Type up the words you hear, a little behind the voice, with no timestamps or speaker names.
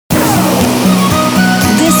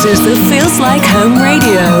This is the Feels Like Home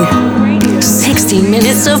Radio. 60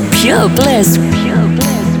 minutes of pure bliss.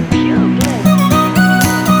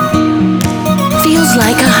 Feels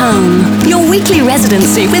Like a Home. Your weekly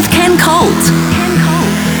residency with Ken Colt.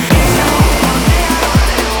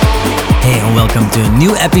 Hey, and welcome to a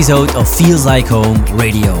new episode of Feels Like Home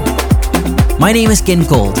Radio. My name is Ken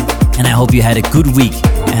Colt, and I hope you had a good week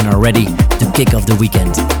and are ready to kick off the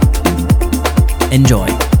weekend. Enjoy.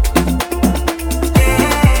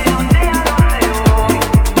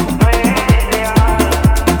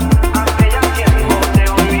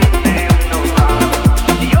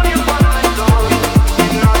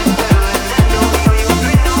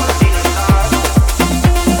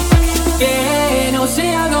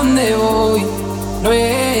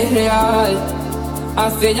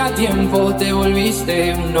 Hace ya tiempo te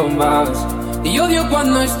volviste uno más. Y odio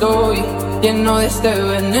cuando estoy lleno de este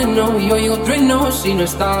veneno y oigo truenos si no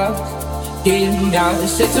estás. ¿Quién me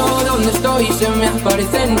has hecho donde estoy? Se me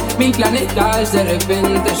aparecen mil planetas. De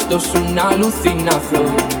repente esto es una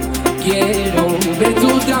alucinación. Quiero ver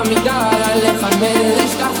tu otra mitad, alejarme de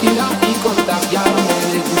esta ciudad y contagiarme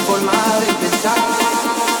de tu forma de pensar.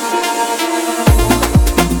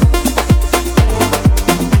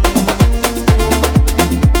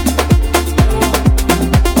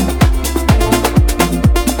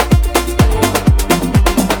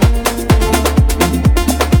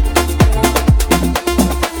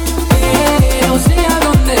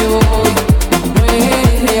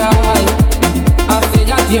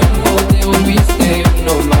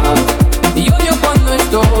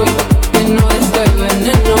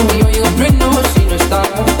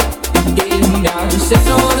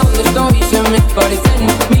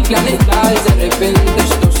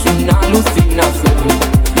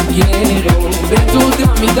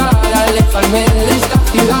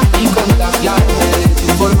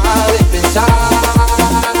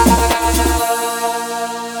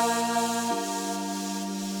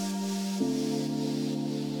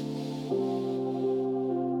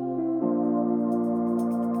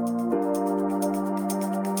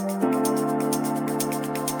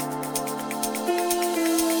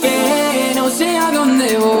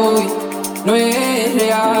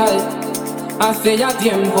 Hace ya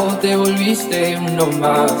tiempo te volviste uno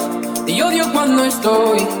más. Y odio cuando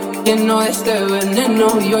estoy lleno de este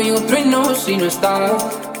veneno y oigo truenos si no estás.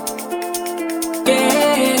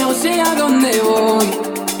 Que no sé a dónde voy,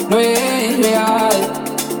 no es real.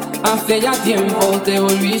 Hace ya tiempo te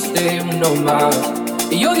volviste uno más.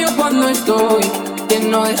 Y odio cuando estoy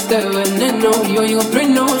lleno de este veneno y oigo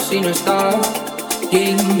truenos si no estás.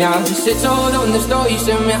 ¿Quién me has hecho donde estoy?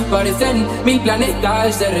 Se me aparecen mil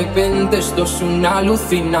planetas. De repente esto es una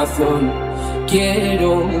alucinación.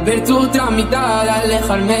 Quiero ver tu otra mitad,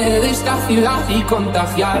 alejarme de esta ciudad y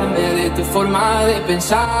contagiarme de tu forma de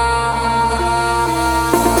pensar.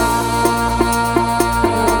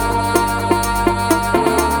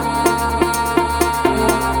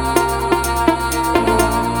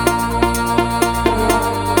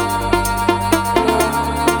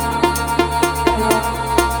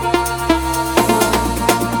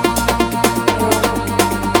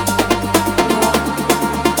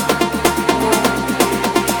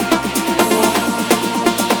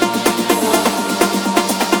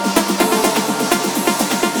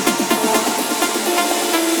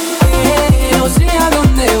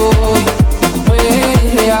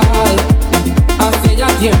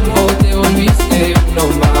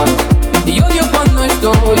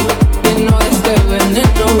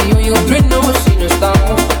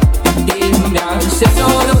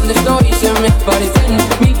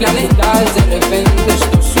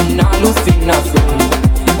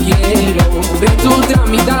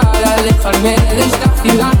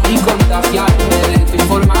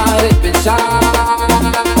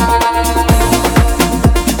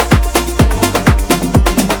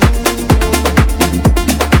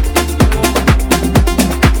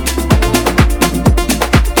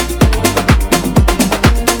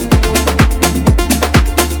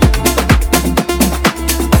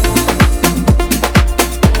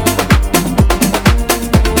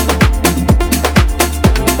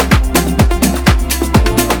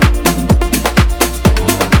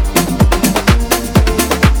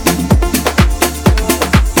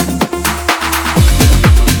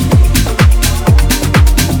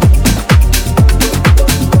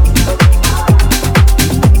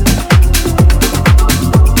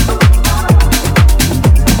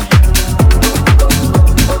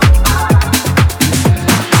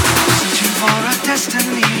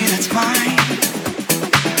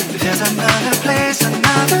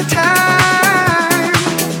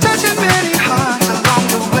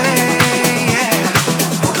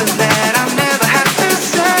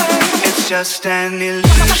 just an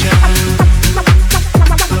illusion.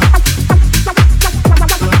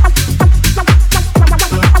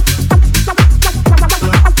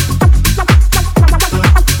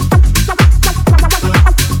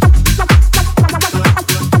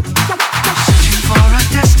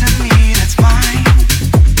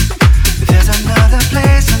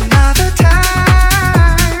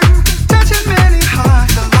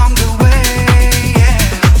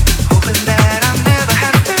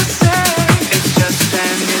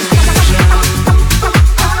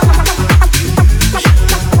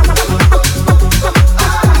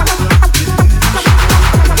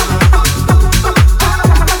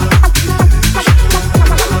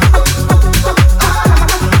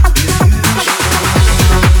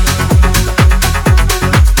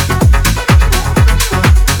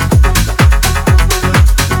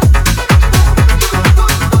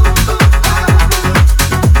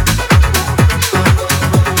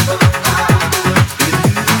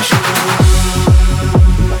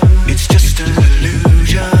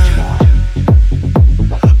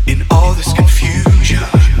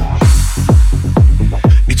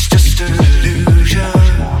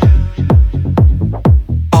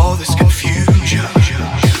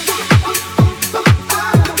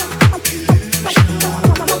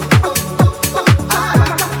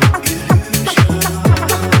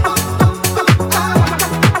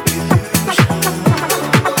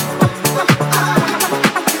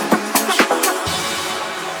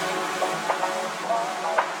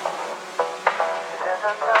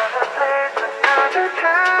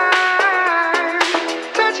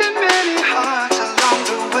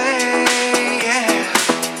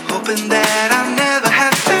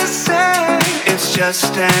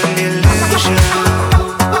 Just an illusion.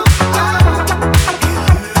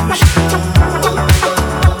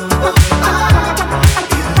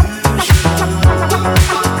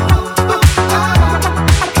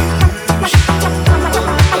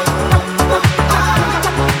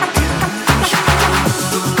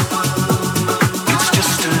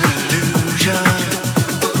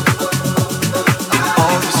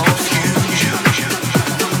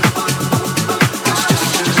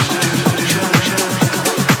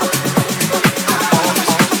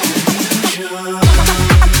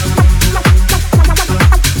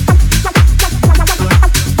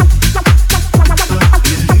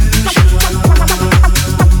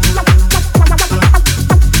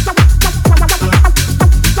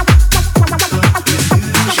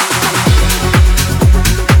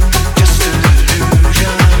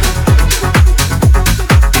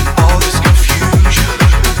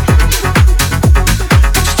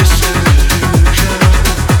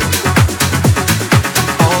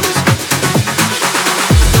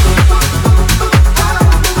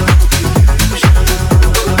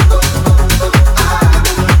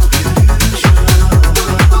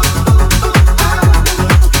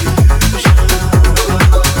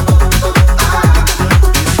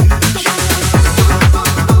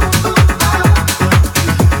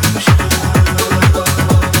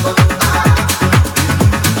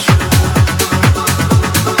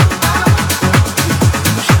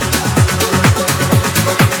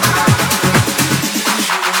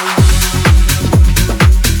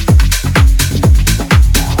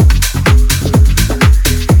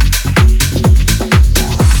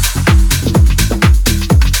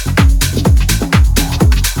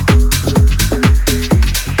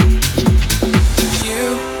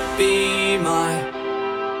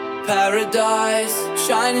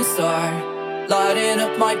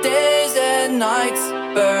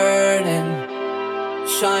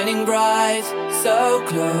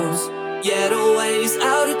 Get always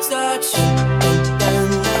out of touch.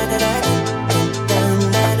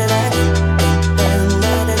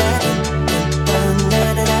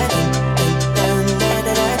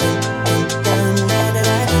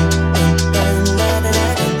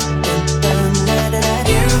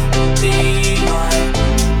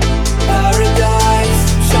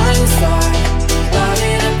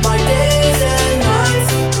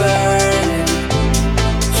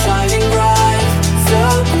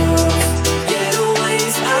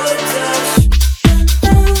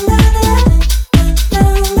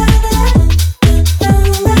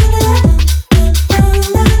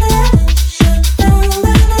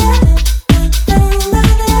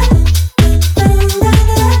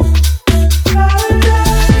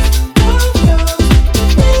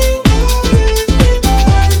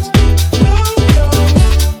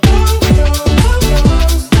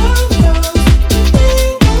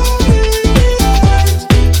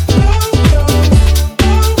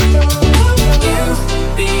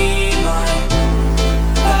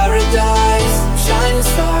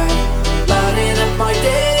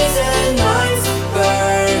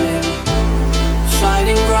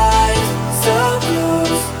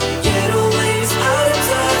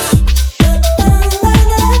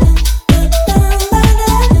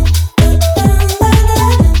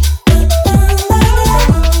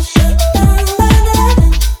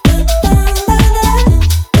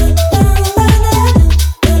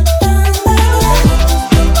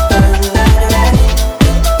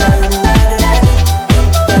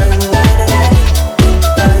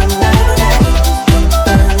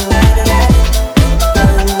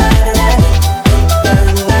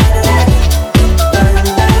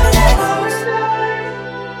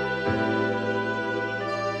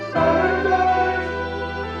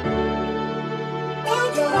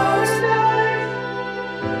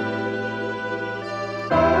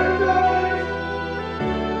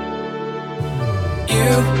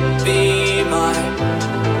 be my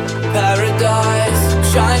paradise,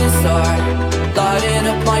 shining star, lighting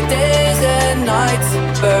up my days and nights,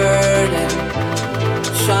 burning,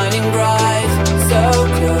 shining bright, so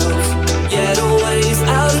close, yet always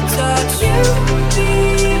out of touch. You be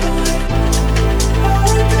my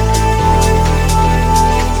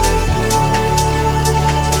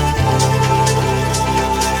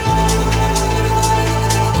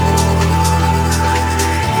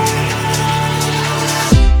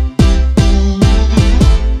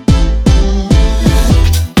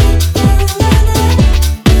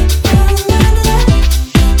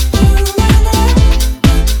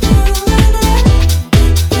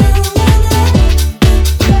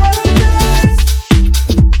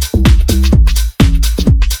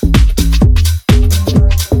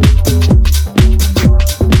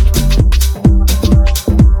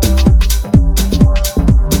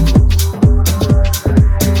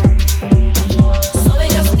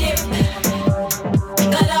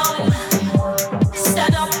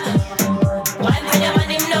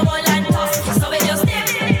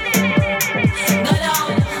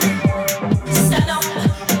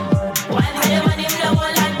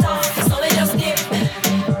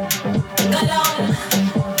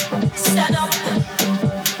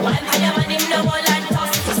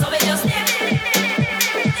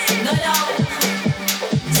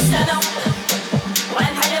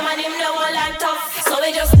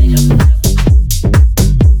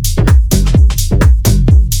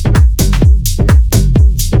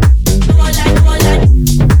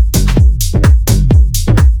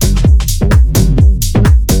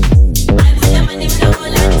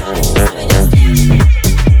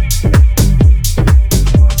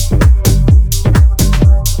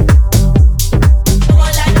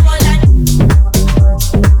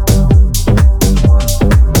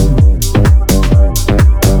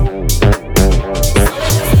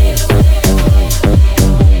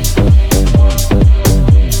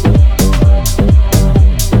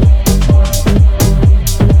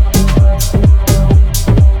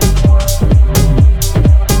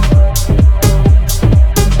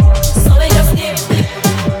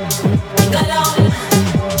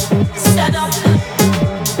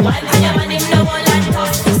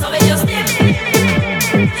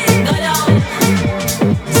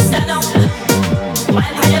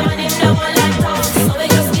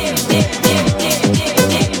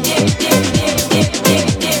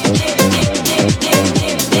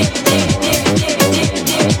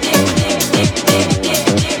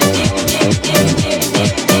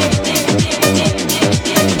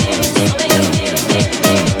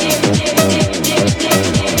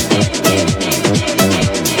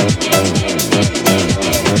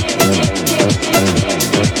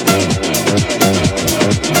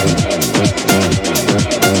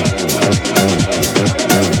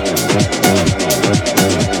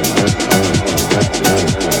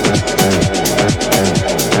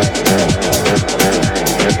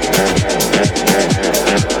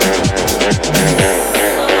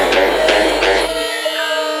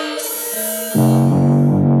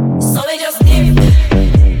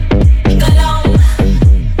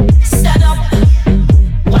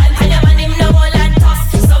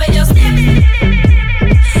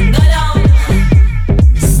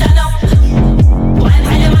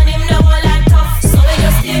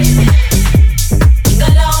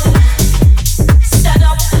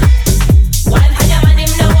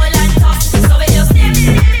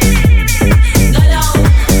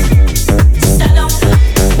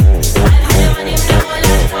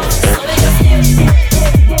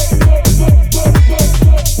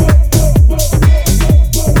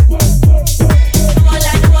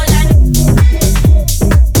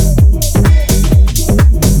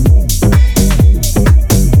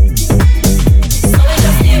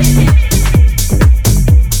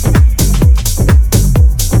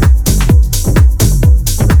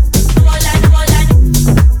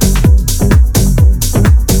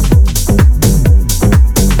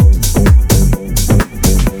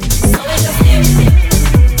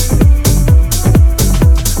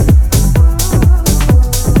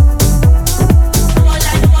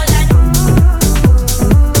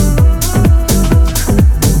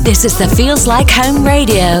This is the Feels Like Home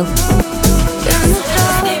Radio.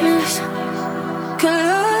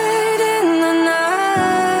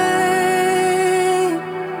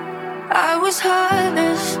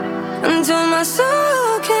 Until my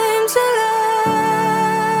soul came to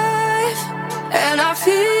life, and I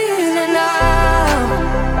feel it now.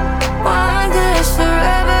 Want this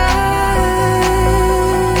forever,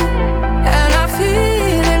 and I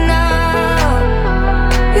feel it now.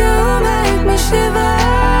 You make me shiver.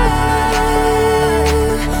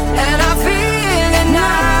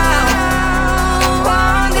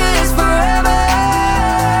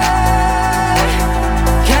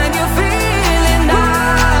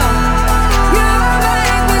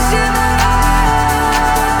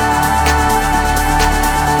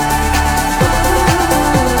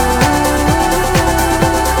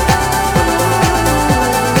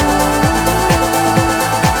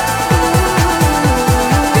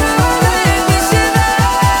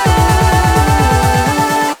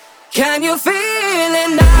 Can you feel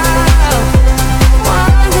it now?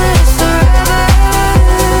 Want this forever,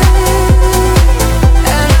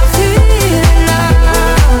 and I feel it now.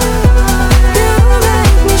 You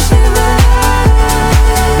make me shiver,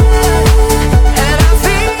 and I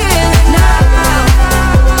feel it now.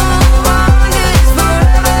 Want this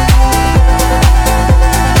forever.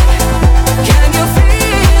 Can you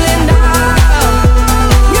feel it now?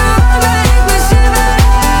 You make me shiver.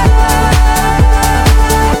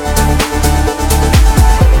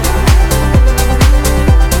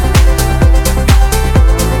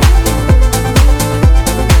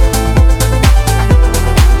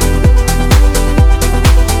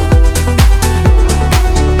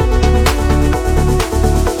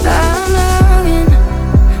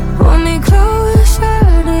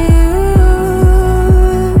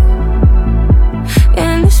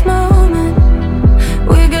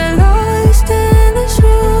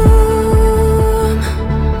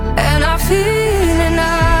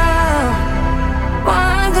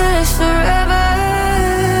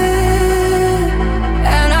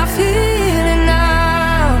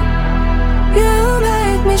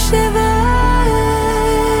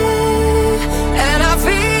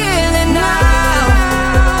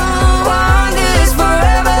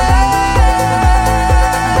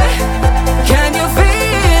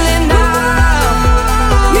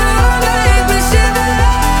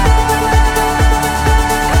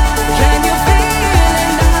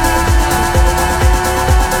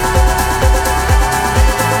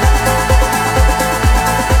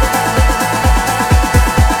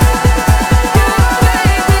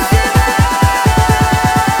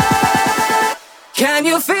 Can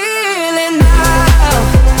you feel it now?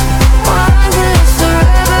 Want this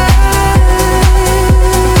forever,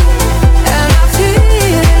 and I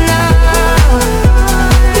feel it now.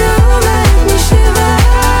 You make me shiver,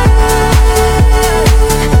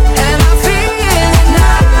 and I feel it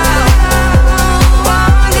now.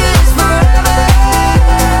 Want this forever.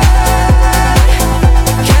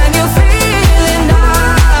 Can you feel it now?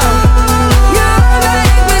 You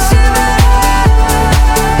make me shiver.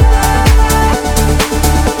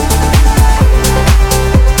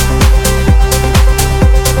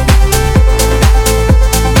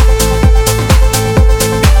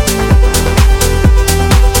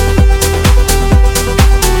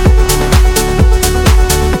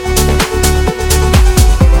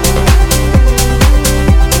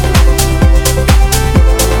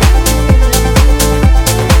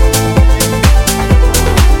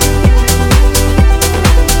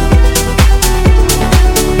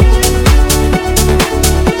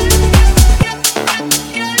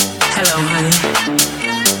 Hello, honey.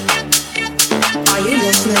 Are you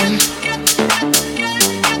listening?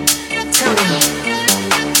 Tell me,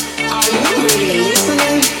 are you really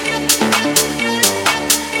listening?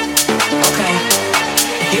 Okay.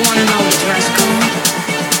 You wanna know the dress code?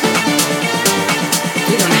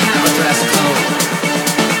 We don't have a dress code.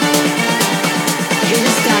 You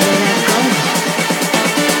just gotta let go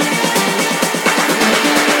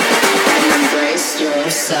and embrace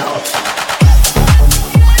yourself.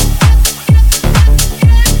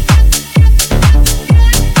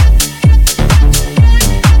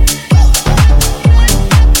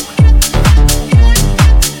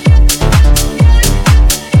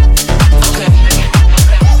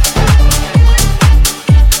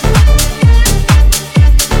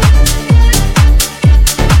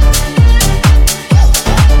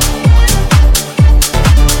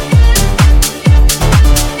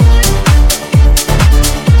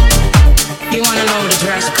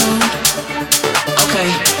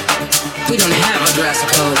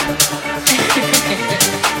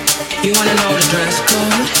 You wanna know the dress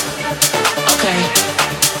code? Okay,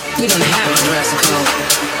 we don't have a dress code.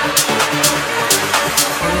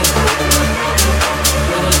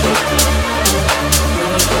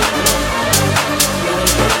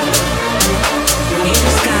 You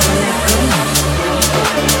just gotta let go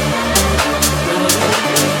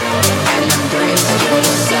and embrace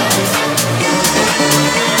yourself.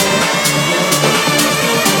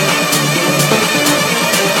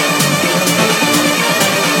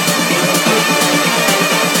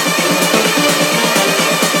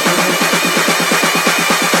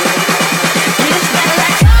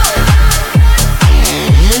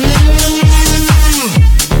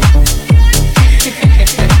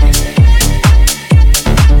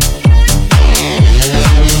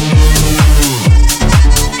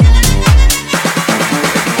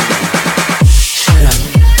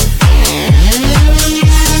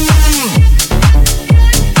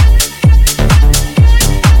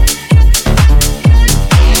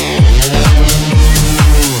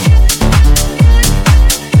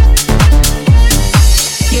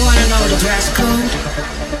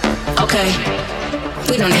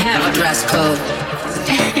 dress code.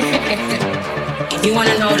 You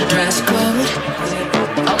wanna know the dress code?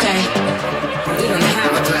 Okay, we don't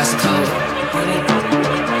have a dress code.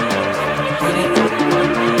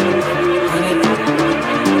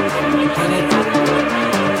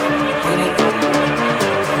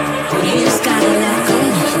 You just gotta let go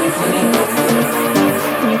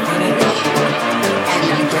and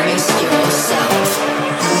embrace yourself.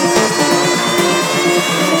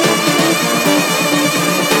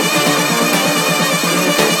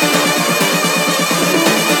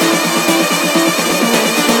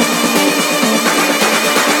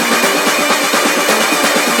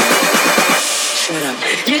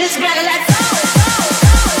 You just gotta let go.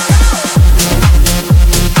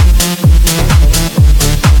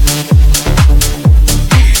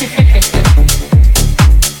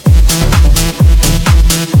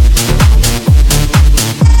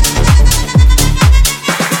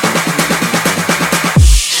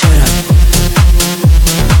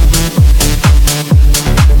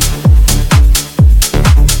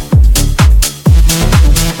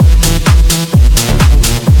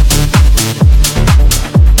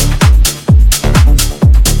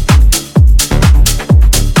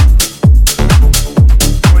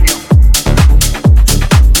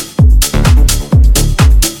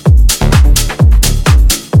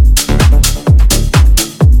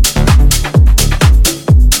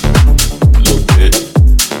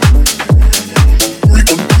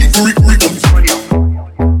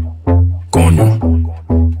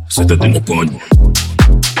 Siéntate en el coño.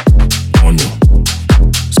 Coño.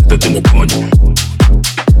 Siéntate en el coño.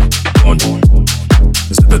 Coño.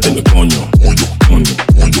 Siéntate en el coño. Coño, coño,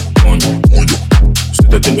 coño, coño, coño.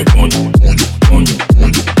 Siéntate en el coño. Coño, coño,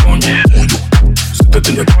 coño, coño, coño. Siéntate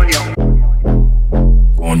en el coño.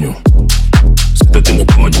 Coño. Siéntate en el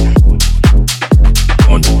coño.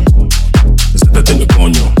 Coño. Siéntate en el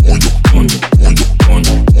coño. Coño, coño, coño,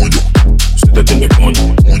 coño, coño. Siéntate en el coño.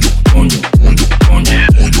 Coño, coño, coño, coño,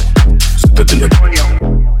 coño. Siéntate en el coño.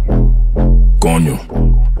 Coño.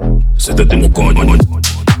 Siéntate en el coño.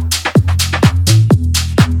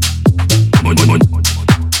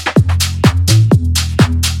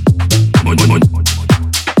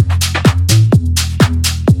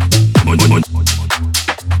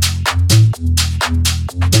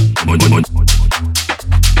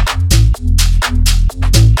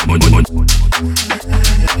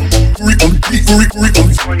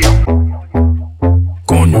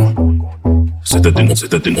 Coño. Siéntate en el,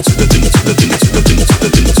 siéntate en el, siéntate en el, siéntate en el, siéntate en el,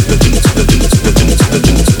 siéntate en el, siéntate en el, siéntate en el,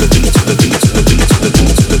 siéntate en el, siéntate en el, siéntate en el, siéntate en el, siéntate en el, siéntate en el,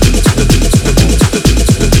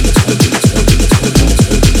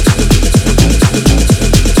 siéntate en el, siéntate en el, siéntate en el,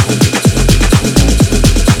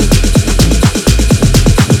 siéntate en el, siéntate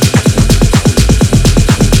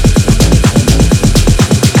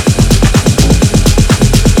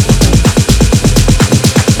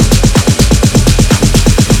en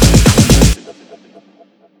el,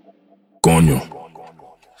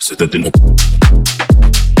 siéntate en el, coño, siéntate en el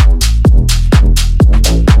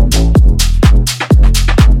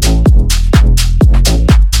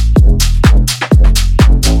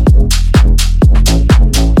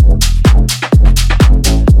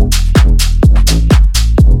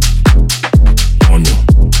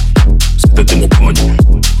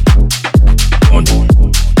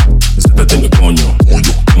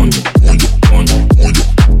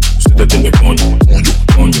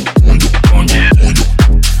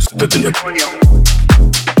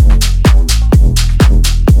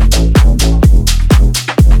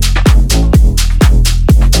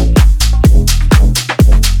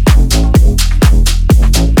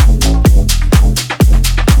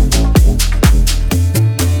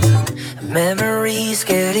Memories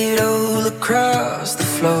scattered all across the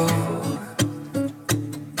floor.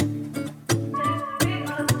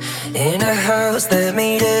 In a house that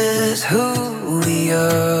made us who we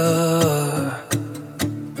are.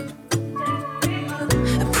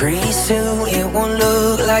 Pretty soon it won't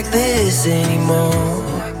look like this anymore.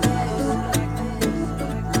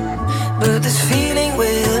 But this feeling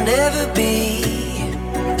will never be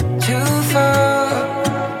too far.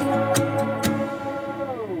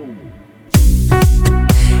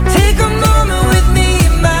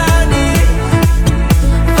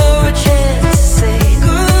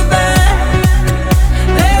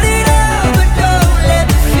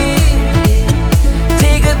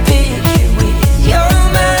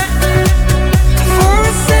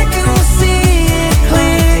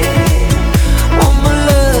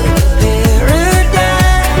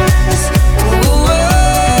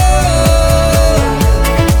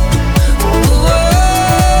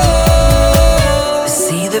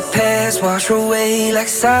 Wash away like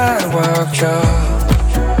sidewalk chalk.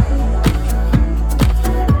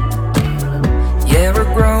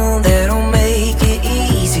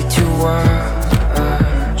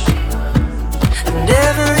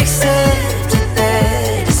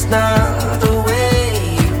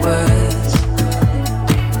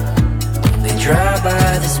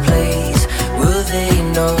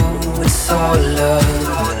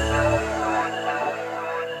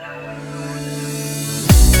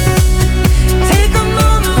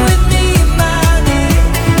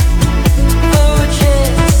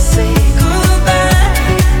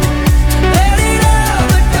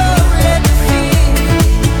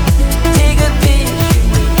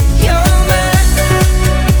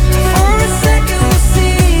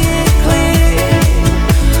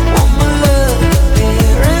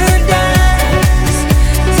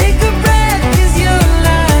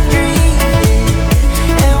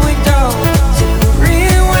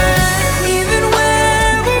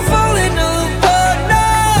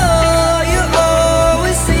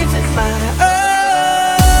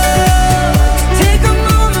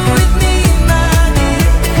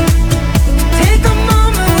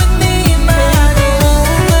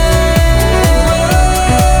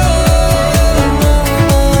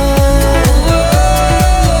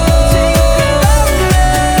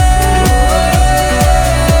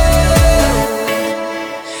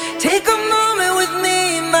 Take a moment with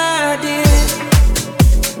me, my dear.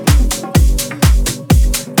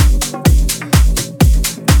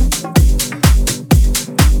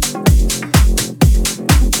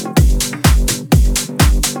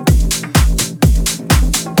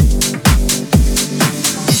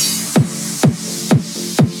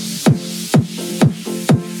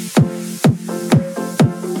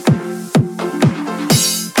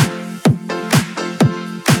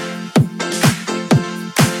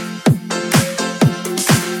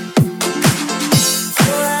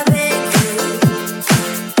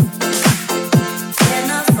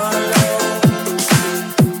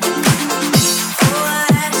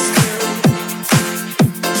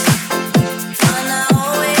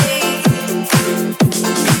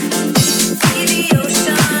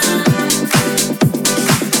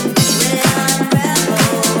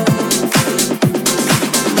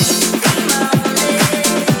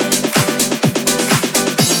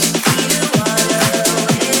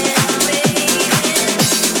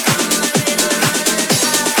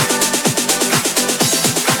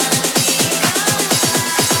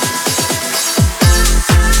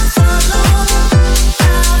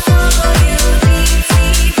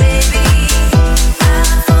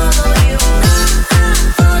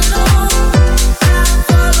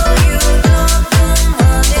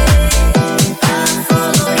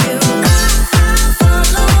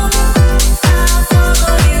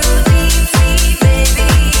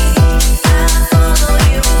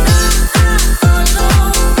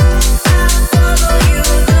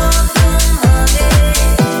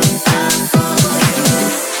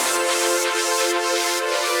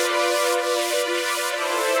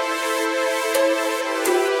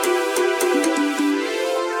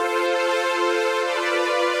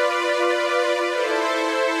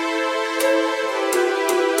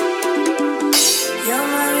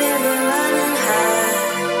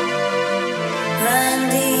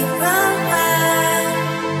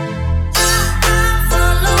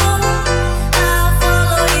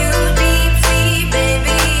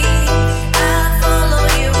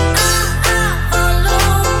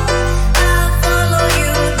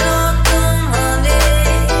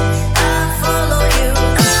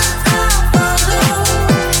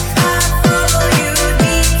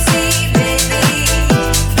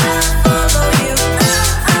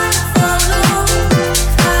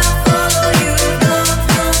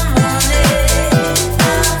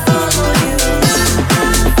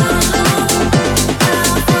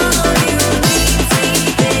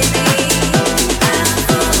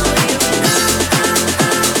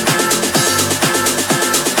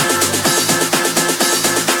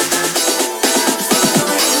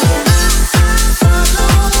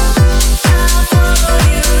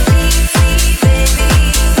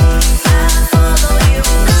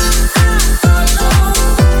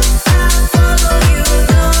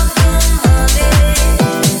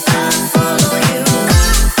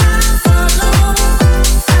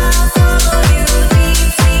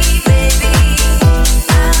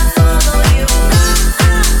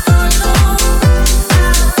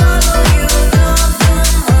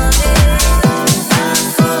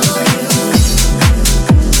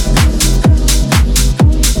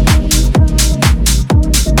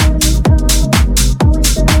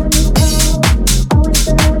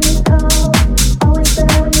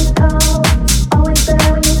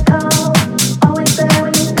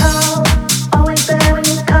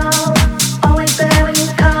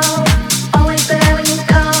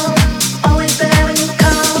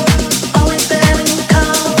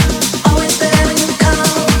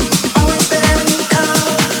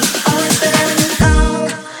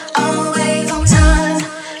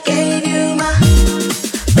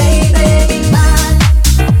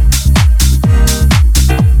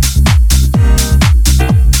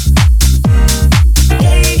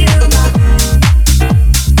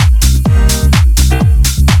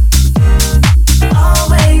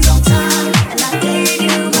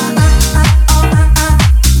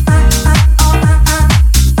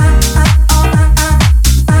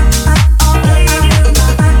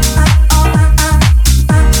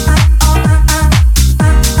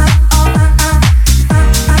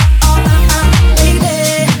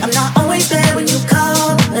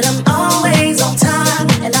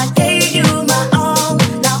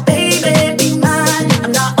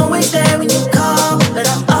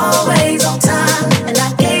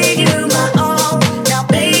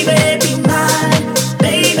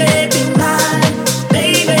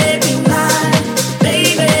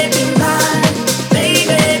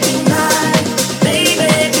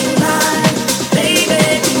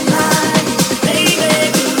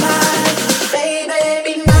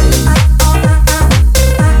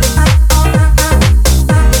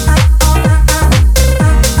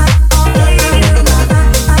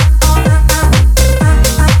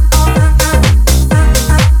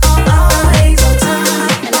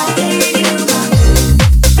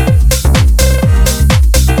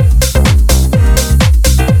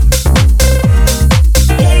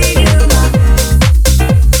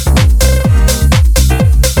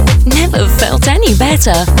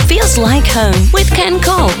 better. Feels like home with Ken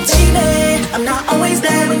Colt. Baby, I'm not always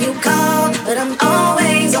there when you call, but I'm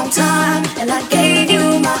always on time, and I gave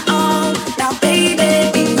you my all. Now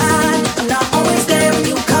baby, be mine. I'm not always there when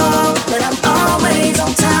you call, but I'm always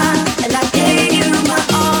on time, and I gave you my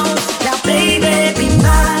all. Now baby, be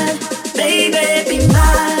mine. Baby, be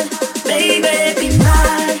mine. Baby, be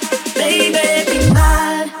mine. Baby, be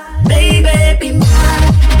mine. Baby, be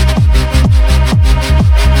mine.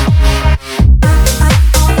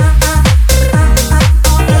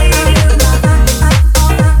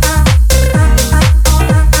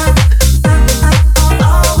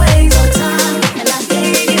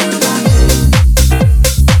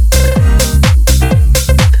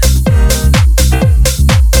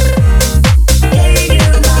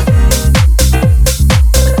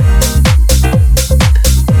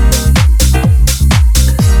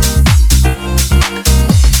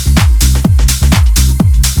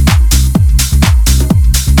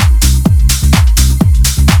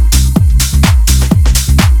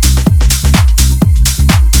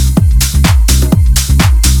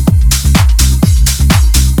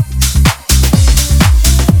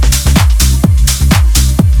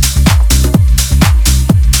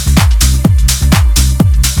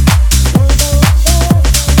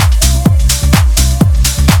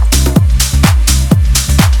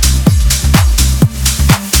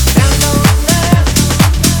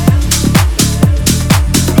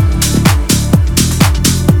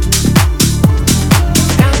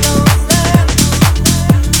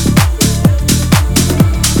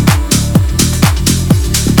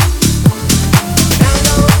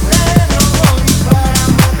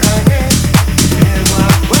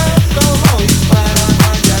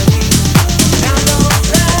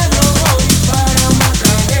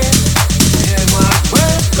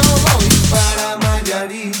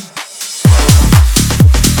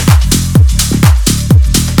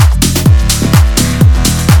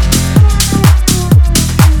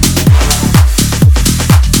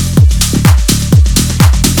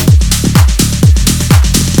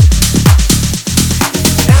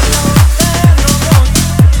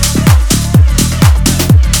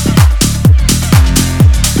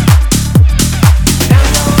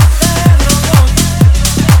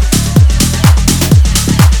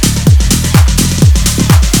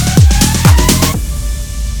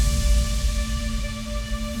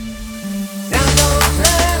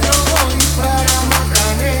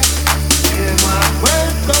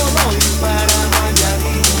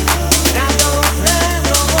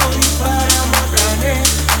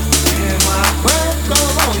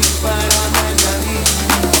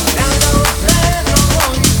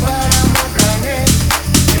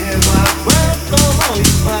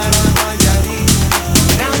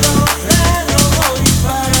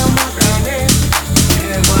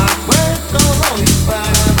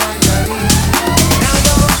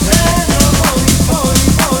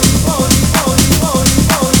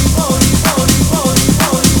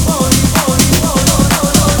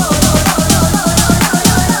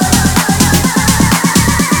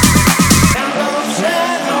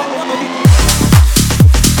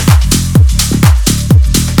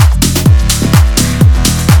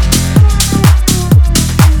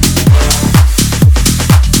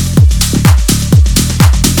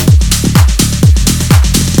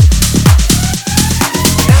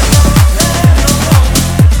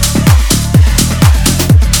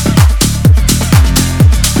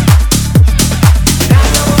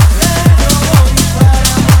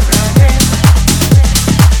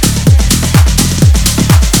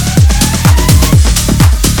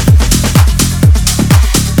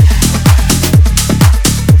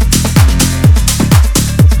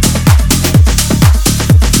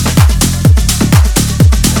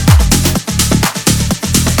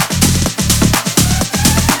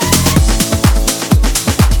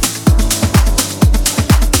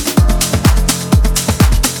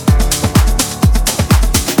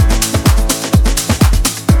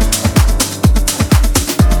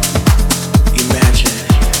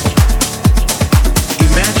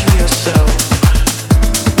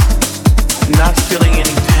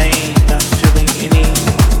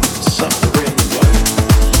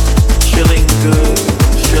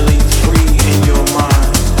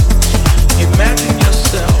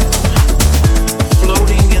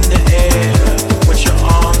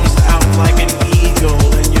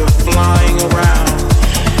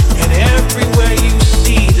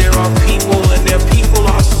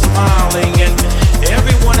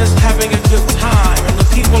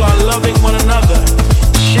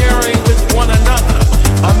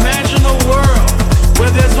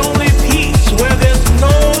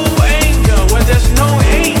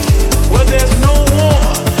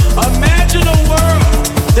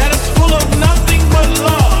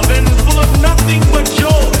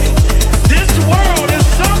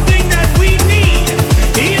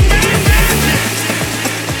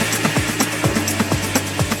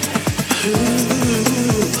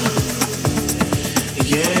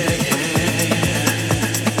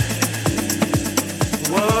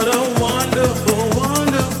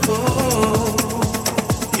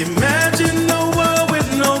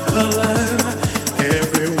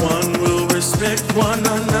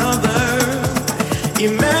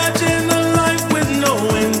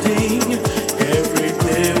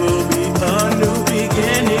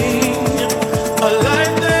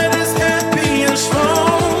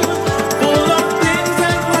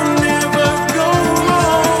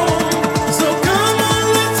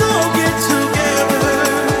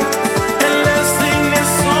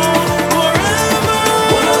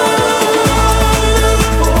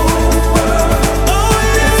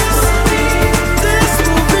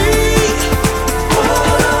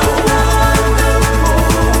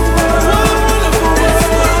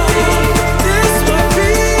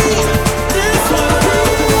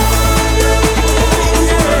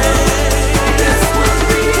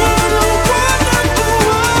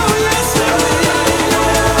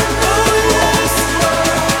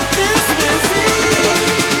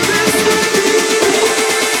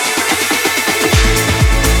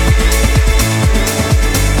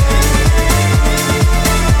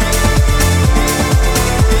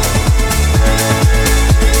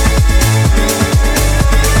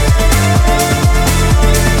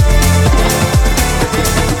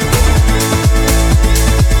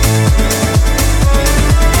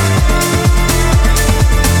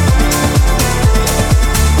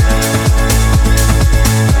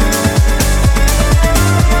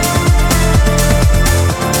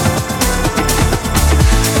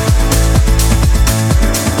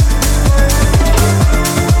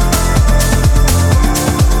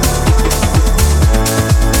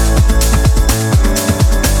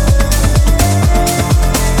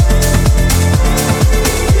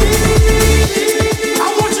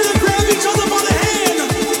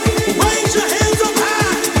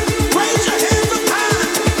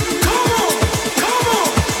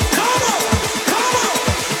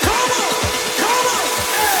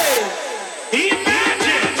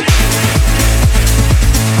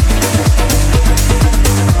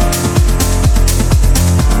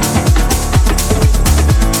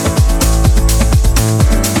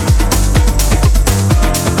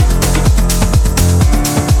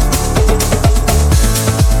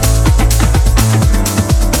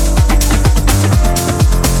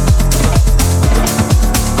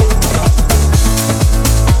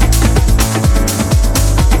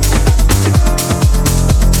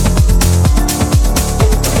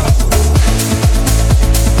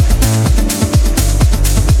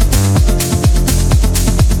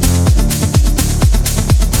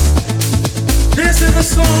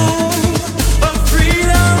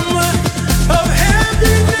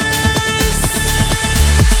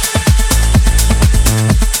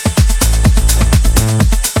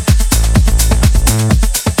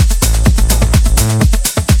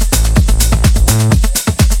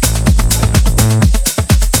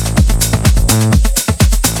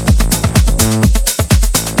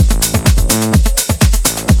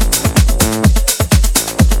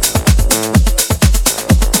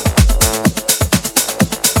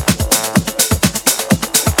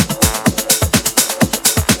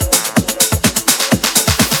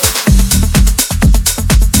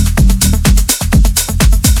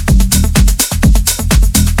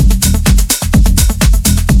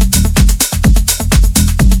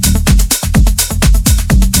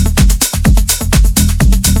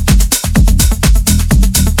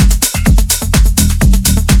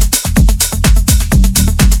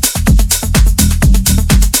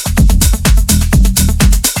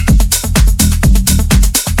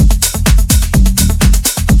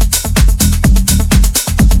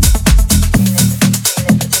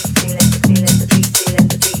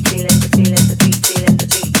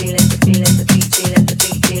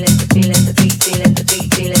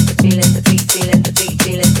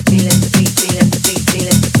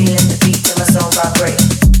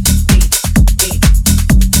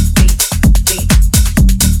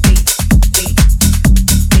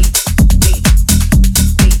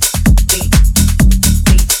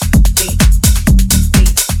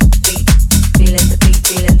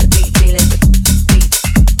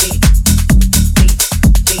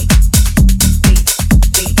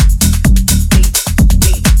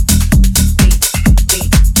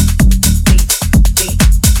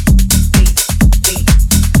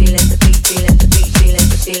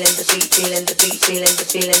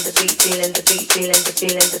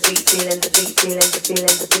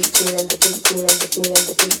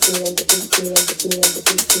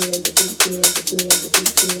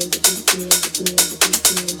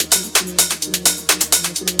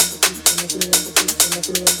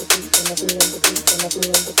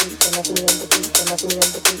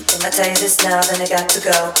 I tell you this now, then I got to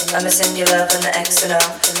go. I'm missing your love and the X and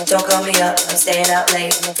O. Don't call me up, I'm staying out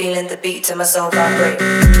late. I'm feeling the beat till my soul vibrate.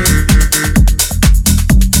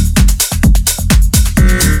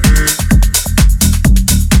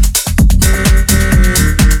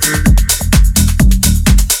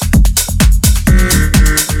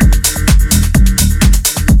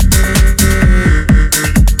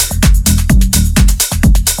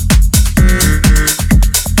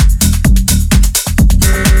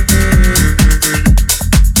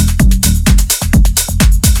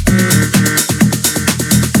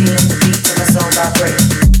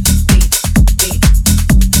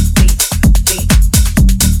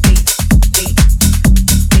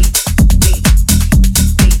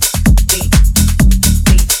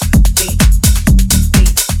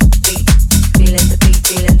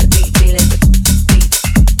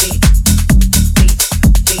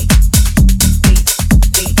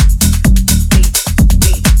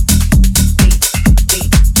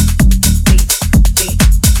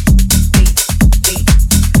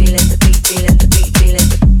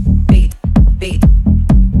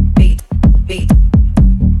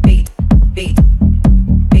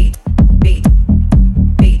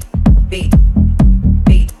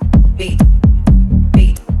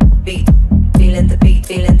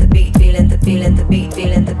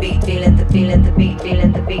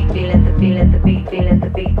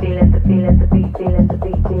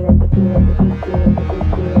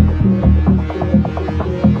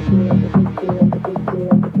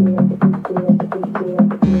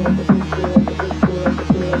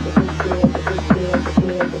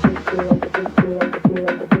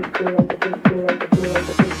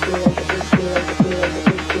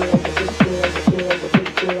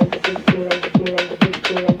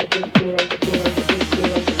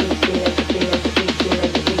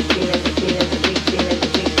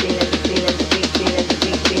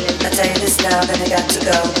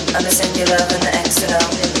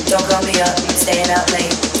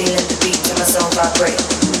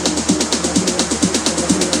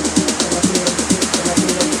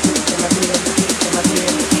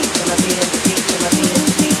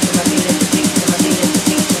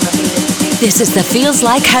 This is the Feels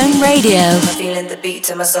Like Home Radio. I'm feeling the beat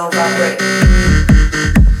to my soul vibrate.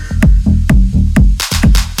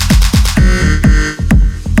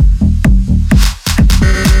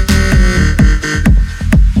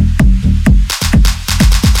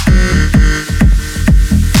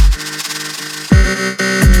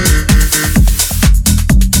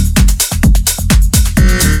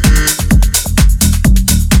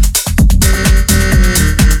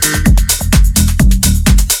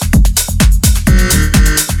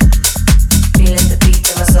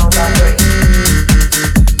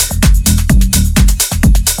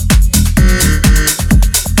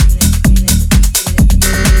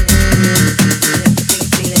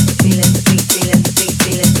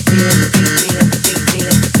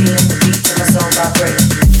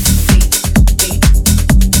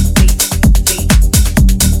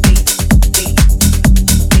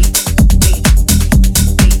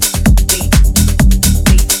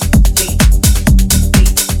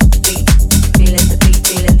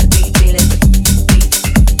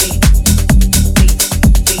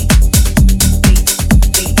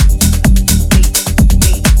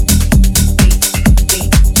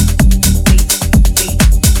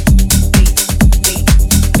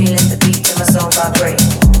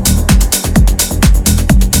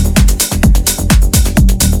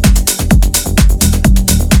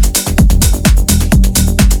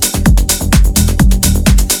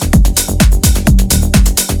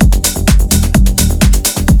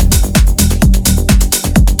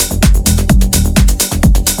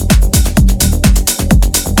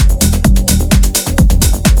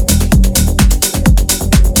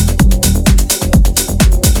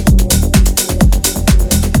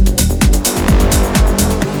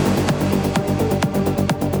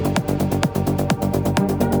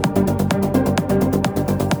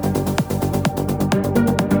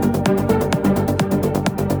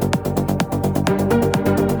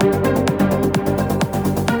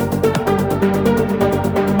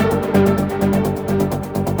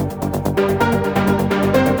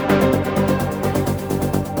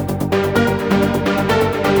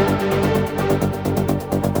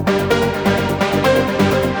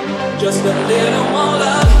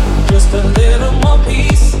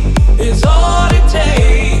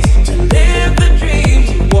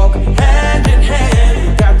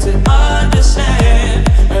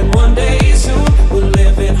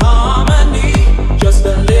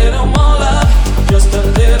 Just a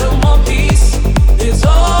little more peace is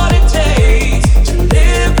all it takes.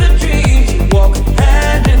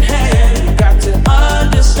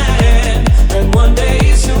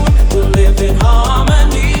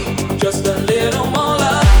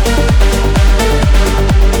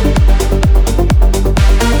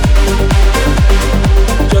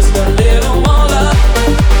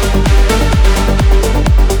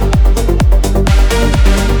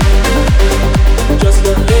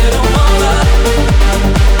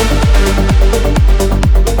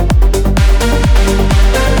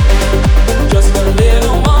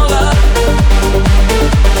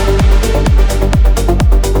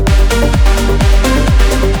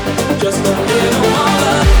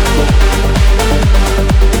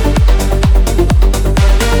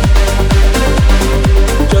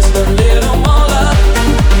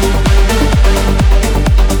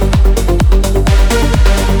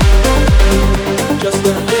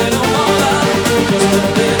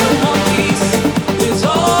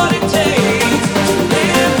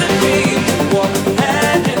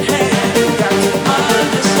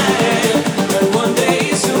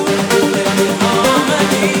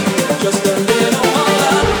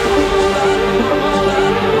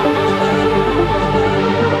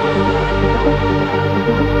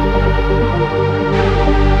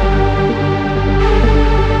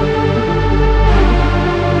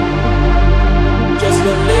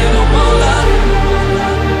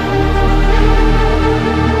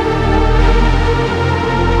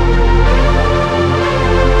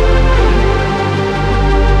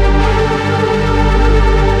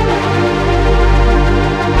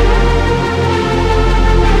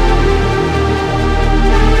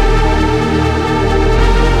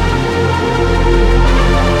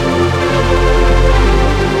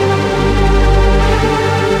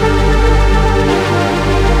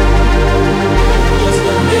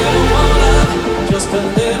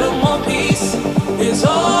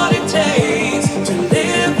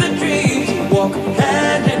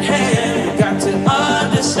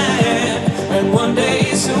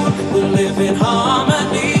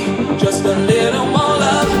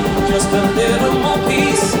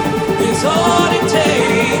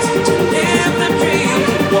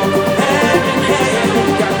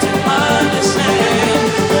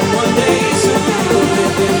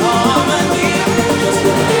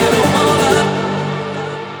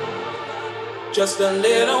 a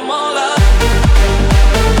little more love.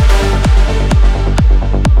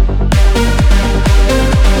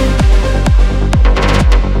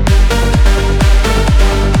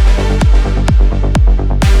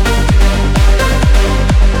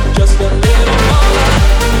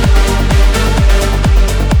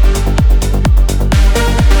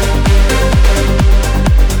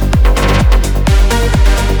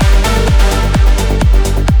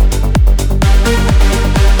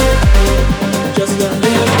 Just a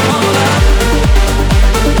little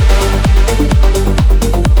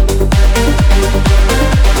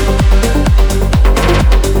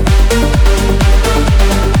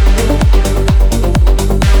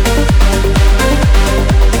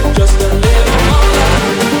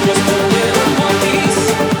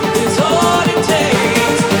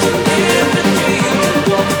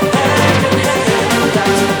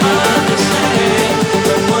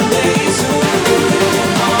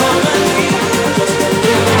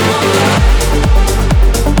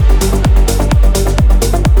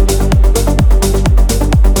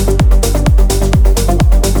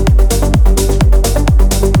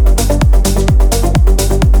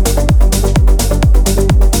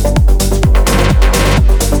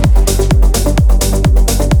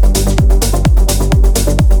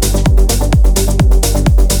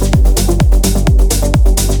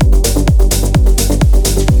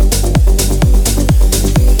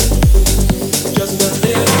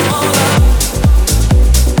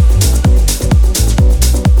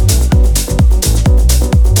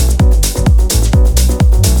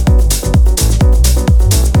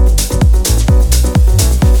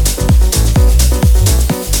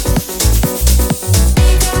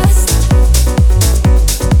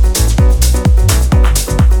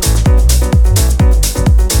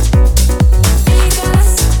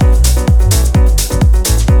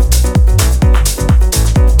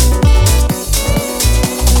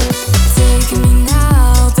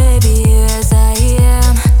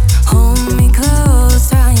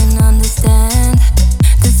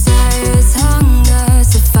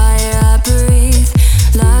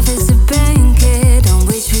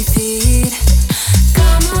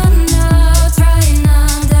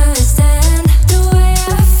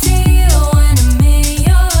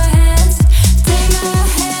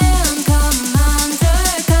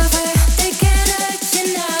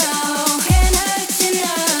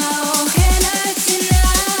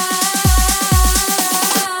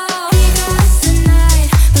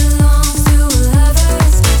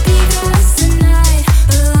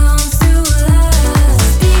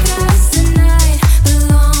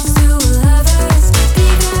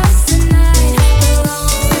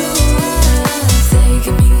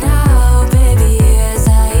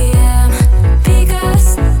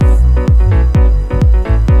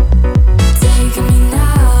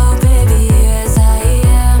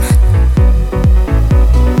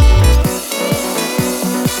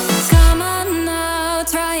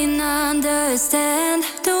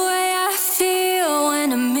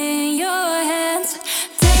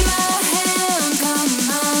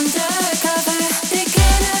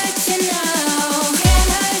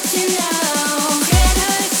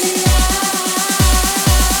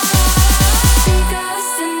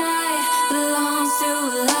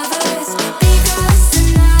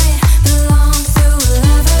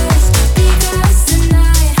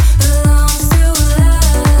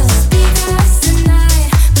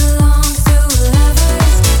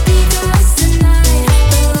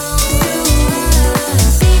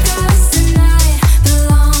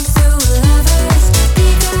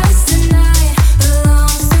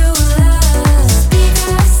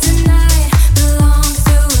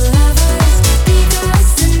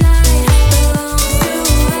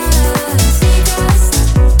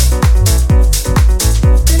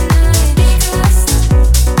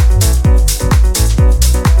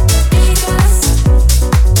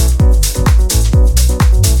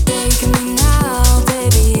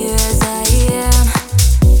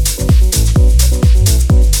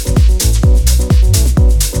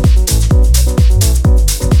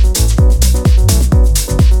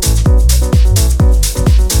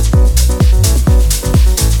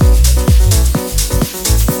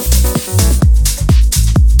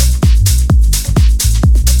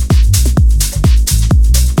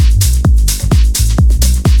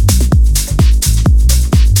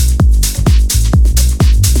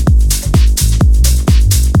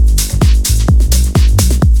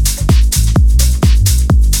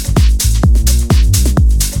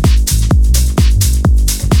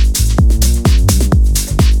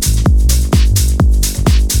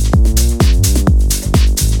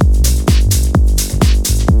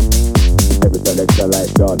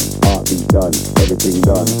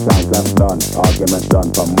sound claps done, argument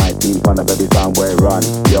done. From my team, turn up every sound where it run.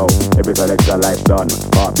 Yo, every selector life done,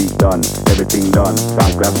 heartbeat done, everything done,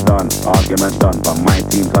 sound claps done, argument done. From my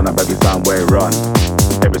team, turn up every sound where it run.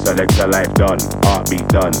 Every selector life done, heartbeat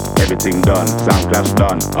done, everything done, sound claps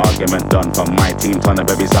done, argument done. From my team, turn up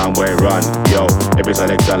every sound where it run. Yo, every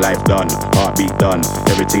selector life done, heartbeat done,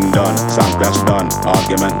 everything done, sound claps done,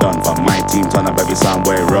 argument done. From my team, turn up every sound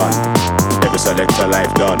where it run. Every selector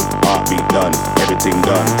life done, heartbeat done, everything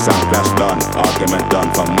done, sound claps done, argument done.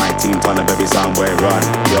 From my team, turn up every sound where it run.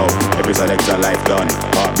 Yo, every selector life done,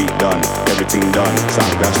 heartbeat done, everything done,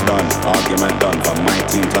 sound claps done, argument done. From my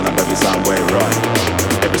team, turn up every sound where it run.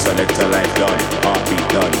 Every selector life done, heartbeat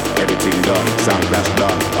done, everything done, sound clash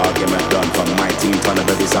done, argument done. From my team, turn up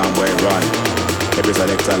every sound where it run. Every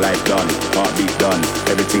selector life done, heartbeat done,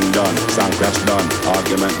 everything done, sound clash done,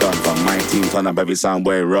 argument done. From my team, turn up every sound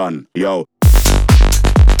where it run. Yo.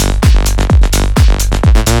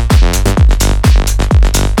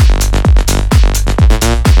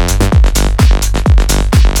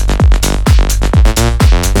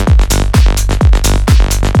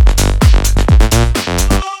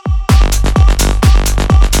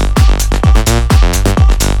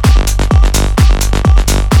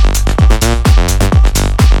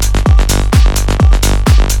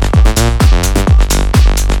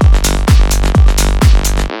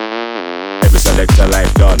 Selector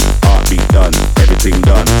life done, heartbeat done, everything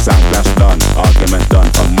done, sound clash done, argument done.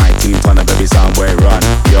 From my team, turn up every sound where it run.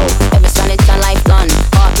 Yo. Every selector life done,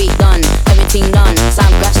 heartbeat done, everything done,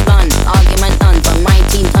 sound clash done, argument done. From my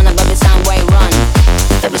team, turn up every sound where it run.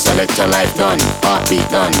 Every selector life done, heartbeat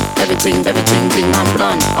done, everything, thing I'm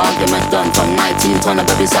done, argument done. From my team, turn up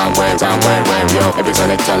every sound where yo. Every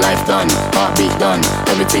selector life done, heartbeat done,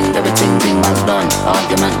 everything, thing I'm done,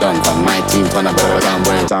 argument done. From my team, turn up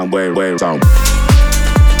every sound where sound.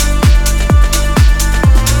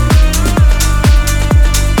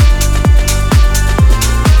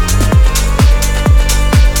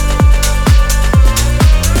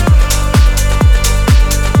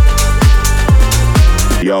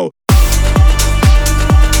 Yo.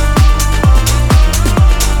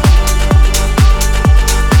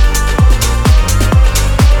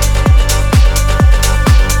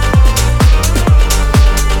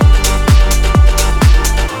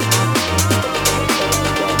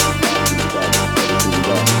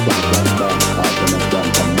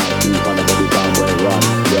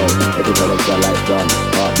 Every selector life done,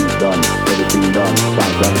 heartbeat done, everything done,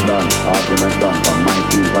 sound clash done, argument done. From my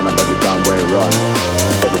team, turn up every sound where it run.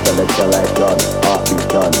 Every selector life done, heartbeat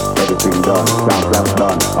done, everything done, sound clash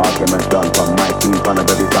done, argument done. From my team, turn up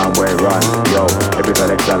every sound where it run. Yo, every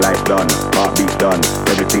selector life done, heartbeat done,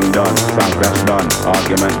 everything done, sound clash done,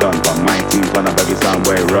 argument done. From my team, turn up every sound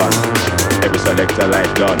where it run. Every selector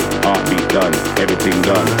life done, heartbeat done, everything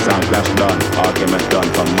done, sound clash done, argument done.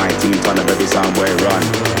 From my team, turn up every sound where it run.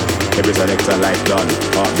 Every selector life done,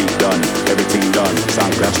 heartbeat done, everything done,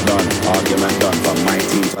 sound clash done, argument done. From my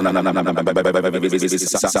team,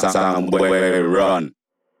 sound where it run.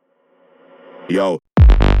 Yo.